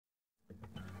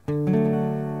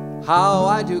How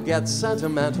I do get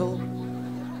sentimental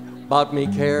about me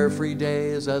carefree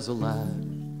days as a lad.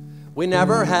 We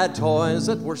never had toys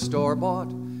that were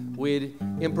store-bought. We'd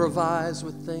improvise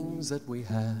with things that we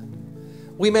had.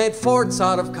 We made forts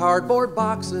out of cardboard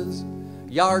boxes.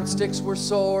 Yardsticks were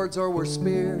swords or were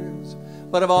spears.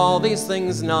 But of all these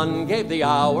things, none gave the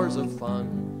hours of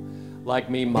fun like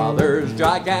me mother's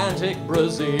gigantic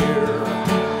brassiere.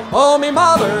 Oh, me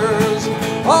mother's,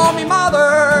 oh, me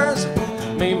mother's,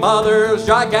 me mother's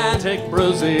gigantic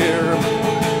brassiere.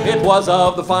 It was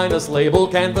of the finest label,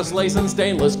 canvas, lace, and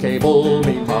stainless cable,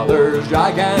 me mother's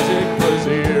gigantic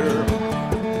brassiere.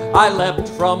 I leapt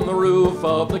from the roof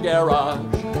of the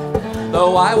garage,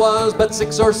 though I was but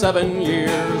 6 or 7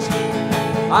 years.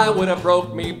 I would have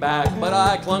broke me back, but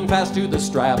I clung fast to the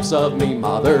straps of me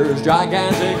mother's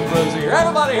gigantic brassiere.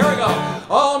 Everybody, here we go.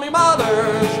 Oh, me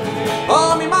mother's,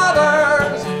 oh, me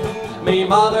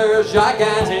mother's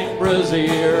gigantic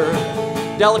brassiere.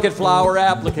 Delicate flower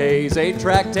appliques,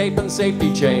 8-track tape and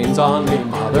safety chains on me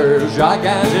mother's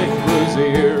gigantic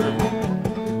brassiere.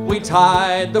 We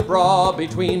tied the bra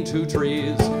between 2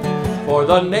 trees, for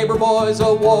the neighbor boys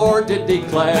a war did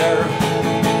declare.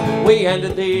 We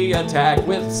ended the attack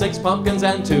with 6 pumpkins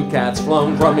and 2 cats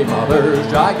flown from me mother's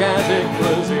gigantic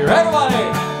brassiere. Everybody!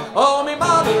 Oh, me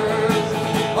mother's,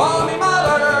 oh,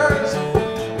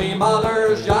 me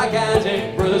mother's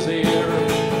gigantic brassiere.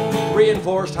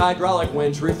 Reinforced hydraulic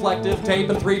winch, reflective tape,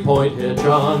 and 3-point hitch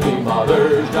on me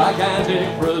mother's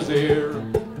gigantic brassiere.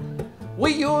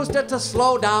 We used it to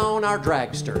slow down our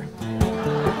dragster.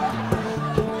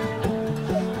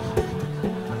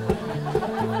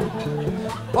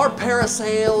 Or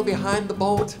parasail behind the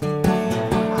boat.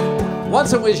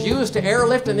 Once it was used to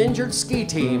airlift an injured ski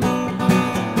team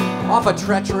off a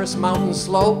treacherous mountain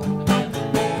slope.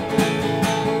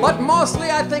 But mostly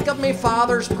I think of me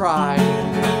father's pride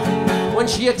when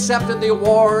she accepted the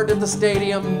award at the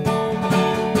stadium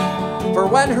for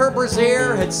when her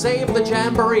brassiere had saved the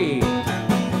jamboree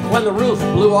when the roof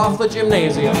blew off the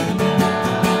gymnasium.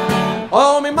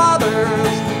 Oh, me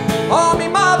mother's, oh, me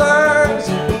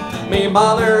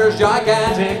mother's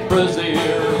gigantic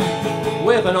brassiere.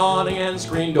 With an awning and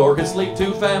screen door could sleep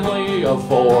 2 family of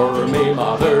 4. Me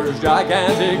mother's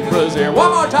gigantic brassiere.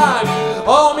 One more time.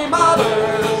 Oh, me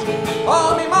mother's,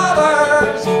 oh,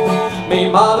 me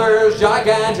mother's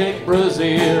gigantic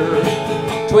brassiere.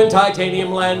 Twin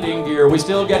titanium landing gear. We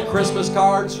still get Christmas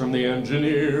cards from the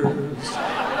engineers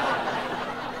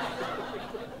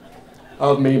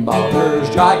of me mother's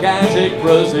gigantic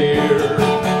brassiere.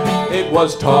 It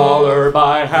was taller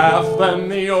by half than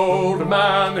the old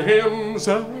man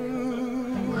himself.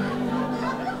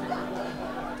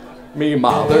 Me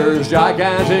mother's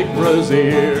gigantic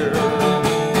brassiere.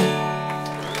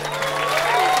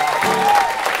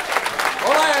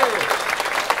 Olé!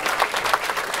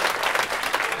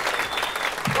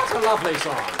 That's a lovely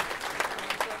song.